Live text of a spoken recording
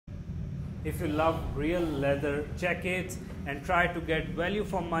If you love real leather jackets and try to get value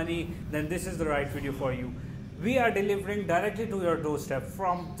for money, then this is the right video for you. We are delivering directly to your doorstep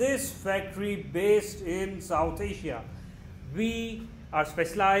from this factory based in South Asia. We are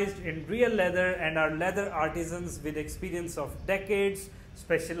specialized in real leather and are leather artisans with experience of decades,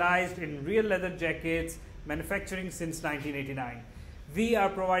 specialized in real leather jackets, manufacturing since 1989. We are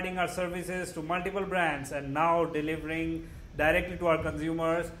providing our services to multiple brands and now delivering directly to our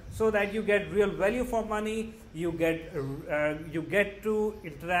consumers so that you get real value for money. You get to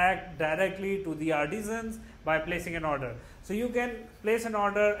interact directly to the artisans by placing an order. So you can place an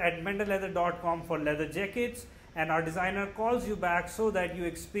order at menderleather.com for leather jackets, and our designer calls you back so that you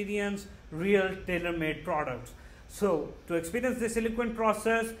experience real tailor-made products. So to experience this eloquent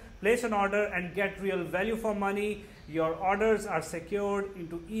process, place an order and get real value for money. Your orders are secured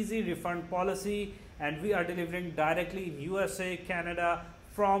into easy refund policy, and we are delivering directly in USA, Canada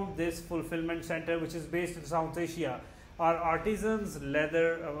from this fulfillment center which is based in South Asia. Our artisans,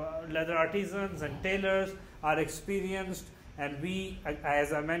 leather artisans and tailors are experienced, and we,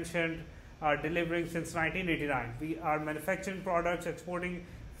 as I mentioned, are delivering since 1989. We are manufacturing products, exporting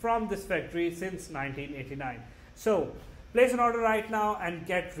from this factory since 1989. So place an order right now and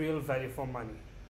get real value for money.